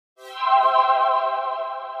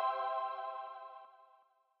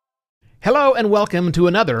Hello and welcome to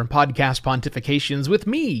another Podcast Pontifications with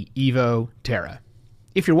me, Evo Terra.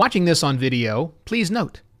 If you're watching this on video, please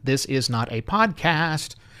note, this is not a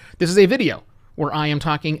podcast. This is a video where I am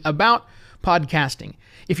talking about podcasting.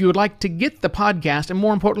 If you would like to get the podcast, and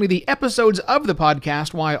more importantly, the episodes of the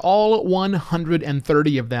podcast, why all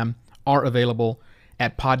 130 of them are available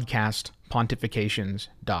at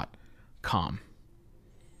podcastpontifications.com.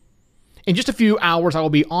 In just a few hours, I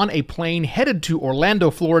will be on a plane headed to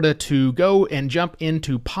Orlando, Florida to go and jump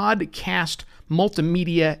into Podfest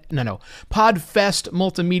Multimedia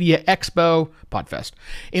Expo, Podfest,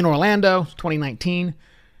 in Orlando, 2019.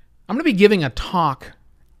 I'm going to be giving a talk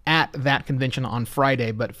at that convention on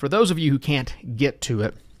Friday, but for those of you who can't get to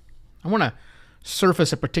it, I want to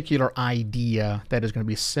surface a particular idea that is going to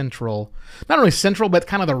be central, not only central, but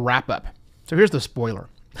kind of the wrap-up. So here's the spoiler.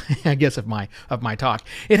 I guess of my talk.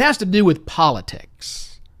 It has to do with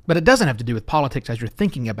politics, but it doesn't have to do with politics as you're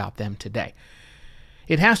thinking about them today.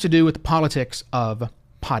 It has to do with the politics of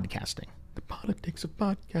podcasting. The politics of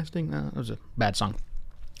podcasting. That was a bad song.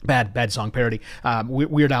 Bad song parody.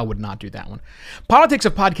 Weird Al would not do that one. Politics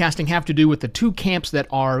of podcasting have to do with the two camps that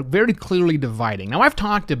are very clearly dividing. Now, I've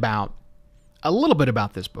talked about a little bit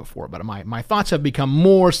about this before, but my thoughts have become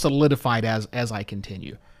more solidified as I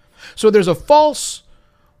continue. So there's a false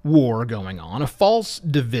war going on, a false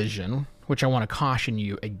division, which I want to caution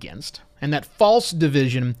you against. And that false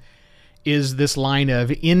division is this line of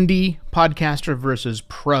indie podcaster versus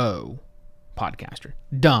pro podcaster.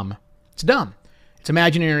 Dumb. It's dumb. It's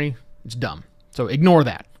imaginary. It's dumb. So ignore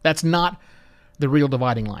that. That's not the real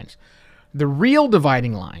dividing lines. The real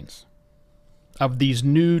dividing lines of these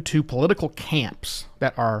new two political camps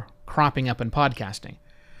that are cropping up in podcasting,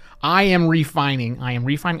 I am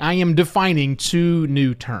defining two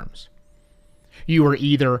new terms. You are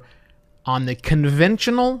either on the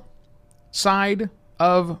conventional side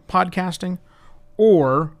of podcasting,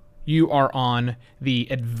 or you are on the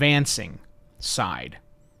advancing side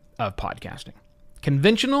of podcasting.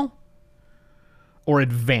 Conventional or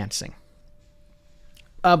advancing.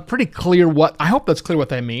 Pretty clear I hope that's clear what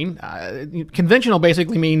they mean. Conventional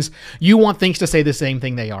basically means you want things to say the same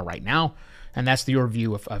thing they are right now. And that's your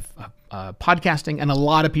view of podcasting. And a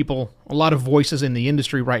lot of people, a lot of voices in the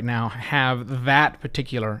industry right now have that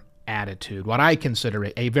particular attitude, what I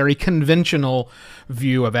consider a very conventional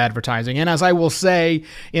view of advertising. And as I will say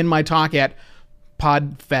in my talk at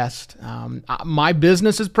Podfest, my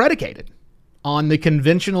business is predicated on the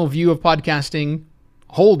conventional view of podcasting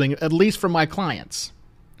holding, at least for my clients.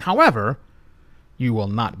 However, you will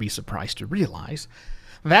not be surprised to realize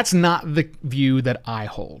that's not the view that I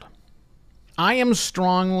hold. I am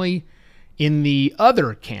strongly in the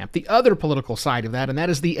other camp, the other political side of that, and that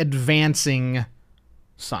is the advancing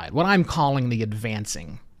side, what I'm calling the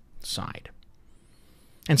advancing side.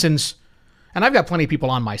 And I've got plenty of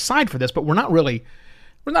people on my side for this, but we're not really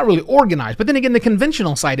organized. But then again, the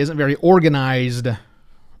conventional side isn't very organized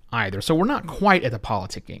either, so we're not quite at the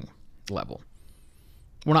politicking level.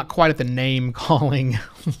 We're not quite at the name-calling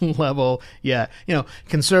level yet.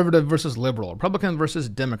 Conservative versus liberal, Republican versus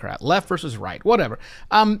Democrat, left versus right, whatever.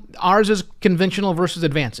 Ours is conventional versus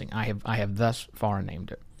advancing. I have thus far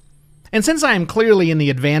named it. And since I am clearly in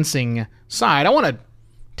the advancing side, I want to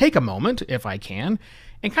take a moment, if I can,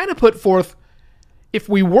 and kind of put forth, if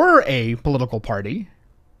we were a political party,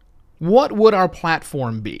 what would our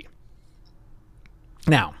platform be?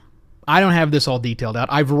 Now, I don't have this all detailed out.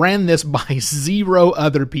 I've ran this by 0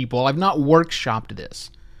 other people. I've not workshopped this.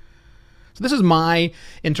 So this is my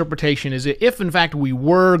interpretation, is if in fact we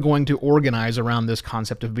were going to organize around this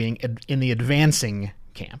concept of being in the advancing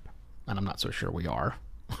camp, and I'm not so sure we are.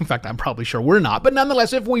 In fact, I'm probably sure we're not. But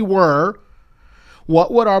nonetheless, if we were,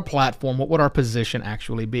 what would our platform, what would our position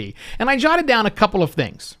actually be? And I jotted down a couple of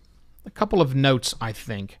things, a couple of notes, I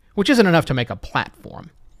think, which isn't enough to make a platform.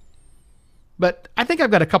 But I think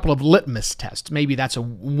I've got a couple of litmus tests. Maybe that's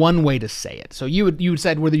one way to say it. So you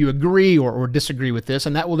said whether you agree or disagree with this,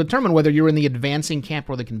 and that will determine whether you're in the advancing camp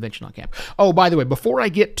or the conventional camp. Oh, by the way, before I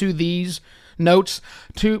get to these notes,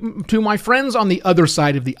 to my friends on the other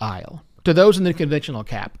side of the aisle, to those in the conventional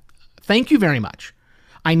camp, thank you very much.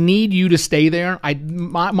 I need you to stay there.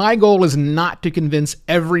 My goal is not to convince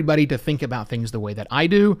everybody to think about things the way that I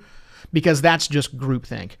do, because that's just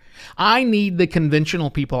groupthink. I need the conventional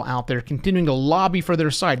people out there continuing to lobby for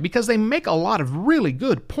their side, because they make a lot of really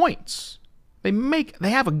good points. They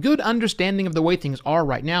have a good understanding of the way things are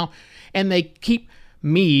right now, and they keep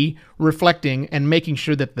me reflecting and making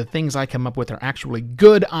sure that the things I come up with are actually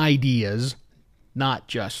good ideas, not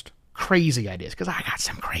just crazy ideas, because I got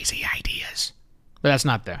some crazy ideas. But that's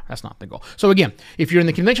not the goal. So again, if you're in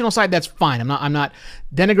the conventional side, that's fine. I'm not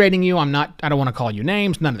denigrating you. I don't want to call you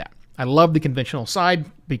names, none of that. I love the conventional side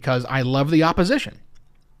because I love the opposition.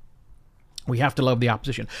 We have to love the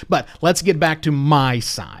opposition. But let's get back to my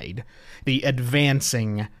side, the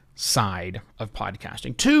advancing side of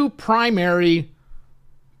podcasting. Two primary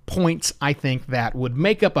points, I think, that would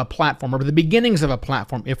make up a platform, or the beginnings of a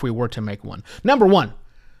platform if we were to make one. Number one,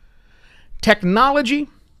 technology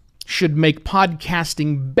should make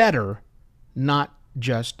podcasting better, not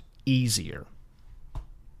just easier.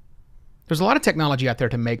 There's a lot of technology out there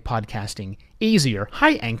to make podcasting easier.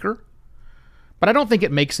 Hi, Anchor. But I don't think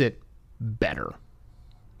it makes it better.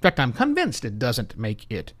 In fact, I'm convinced it doesn't make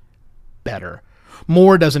it better.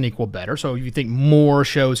 More doesn't equal better. So if you think more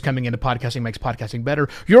shows coming into podcasting makes podcasting better,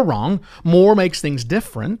 you're wrong. More makes things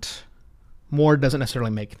different. More doesn't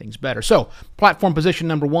necessarily make things better. So platform position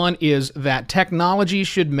number one is that technology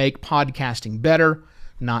should make podcasting better,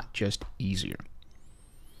 not just easier.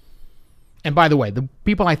 And by the way, the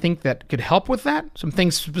people I think that could help with that, some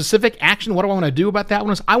things specific action, what do I want to do about that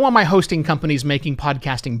one is I want my hosting companies making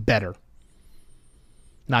podcasting better,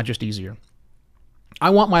 not just easier. I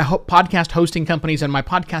want my podcast hosting companies and my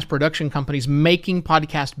podcast production companies making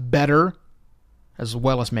podcasts better as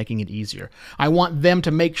well as making it easier. I want them to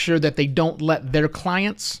make sure that they don't let their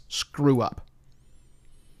clients screw up.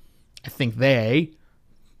 I think they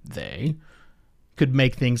could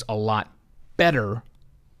make things a lot better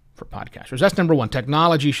for podcasters. That's number one.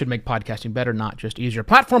 Technology should make podcasting better, not just easier.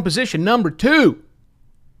 Platform position number two.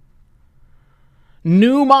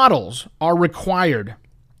 New models are required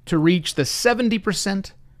to reach the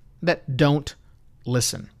 70% that don't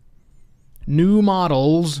listen. New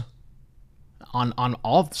models on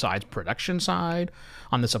all sides, production side,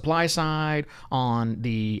 on the supply side, on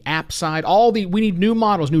the app side, we need new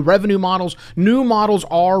models, new revenue models. New models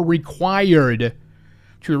are required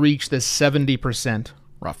to reach the 70%,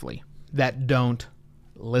 roughly, that don't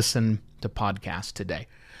listen to podcasts today.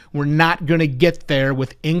 We're not going to get there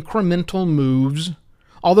with incremental moves.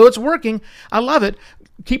 Although it's working, I love it.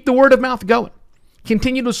 Keep the word of mouth going.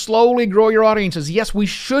 Continue to slowly grow your audiences. Yes, we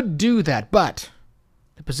should do that, but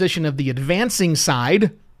the position of the advancing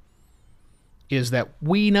side is that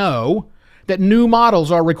we know that new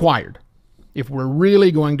models are required if we're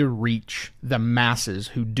really going to reach the masses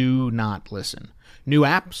who do not listen. New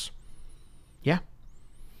apps? Yeah.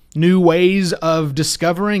 New ways of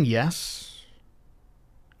discovering? Yes.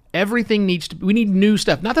 Everything we need new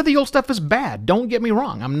stuff. Not that the old stuff is bad. Don't get me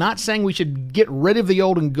wrong. I'm not saying we should get rid of the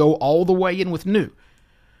old and go all the way in with new.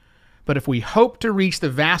 But if we hope to reach the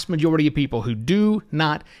vast majority of people who do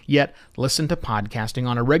not yet listen to podcasting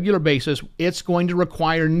on a regular basis, it's going to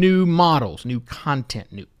require new models, new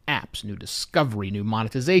content, new apps, new discovery, new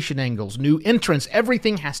monetization angles, new entrants.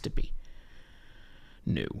 Everything has to be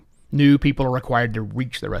new. New people are required to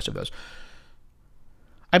reach the rest of those.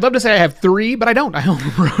 I'd love to say I have three, but I don't. I only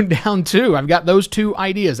wrote down two. I've got those two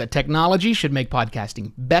ideas, that technology should make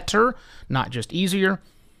podcasting better, not just easier,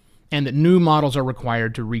 and that new models are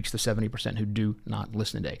required to reach the 70% who do not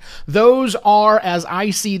listen today. Those are, as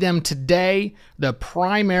I see them today, the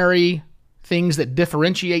primary things that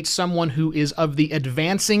differentiate someone who is of the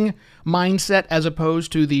advancing mindset as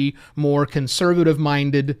opposed to the more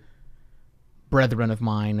conservative-minded brethren of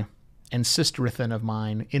mine and sisterithan of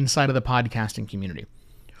mine inside of the podcasting community.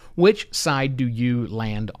 Which side do you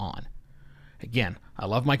land on? Again, I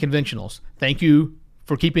love my conventionals. Thank you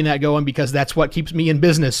for keeping that going because that's what keeps me in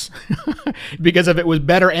business. Because if it was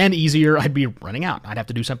better and easier, I'd be running out. I'd have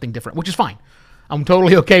to do something different, which is fine. I'm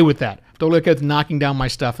totally okay with that. Totally okay with knocking down my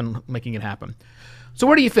stuff and making it happen. So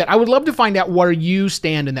where do you fit? I would love to find out where you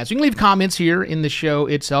stand in that. So you can leave comments here in the show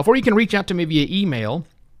itself, or you can reach out to me via email,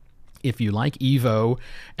 if you like, Evo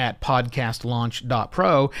at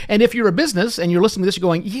podcastlaunch.pro. And if you're a business and you're listening to this, you're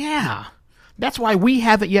going, yeah, that's why we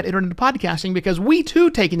haven't yet entered into podcasting, because we too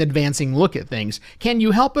take an advancing look at things. Can you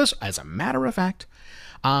help us? As a matter of fact,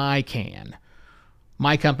 I can.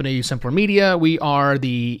 My company, Simpler Media, we are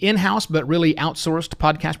the in-house but really outsourced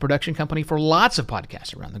podcast production company for lots of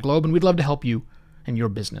podcasts around the globe, and we'd love to help you and your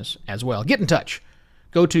business as well. Get in touch.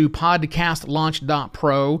 Go to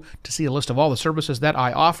podcastlaunch.pro to see a list of all the services that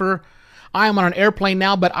I offer. I am on an airplane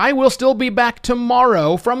now, but I will still be back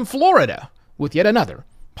tomorrow from Florida with yet another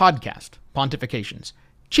podcast, Pontifications.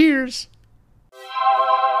 Cheers!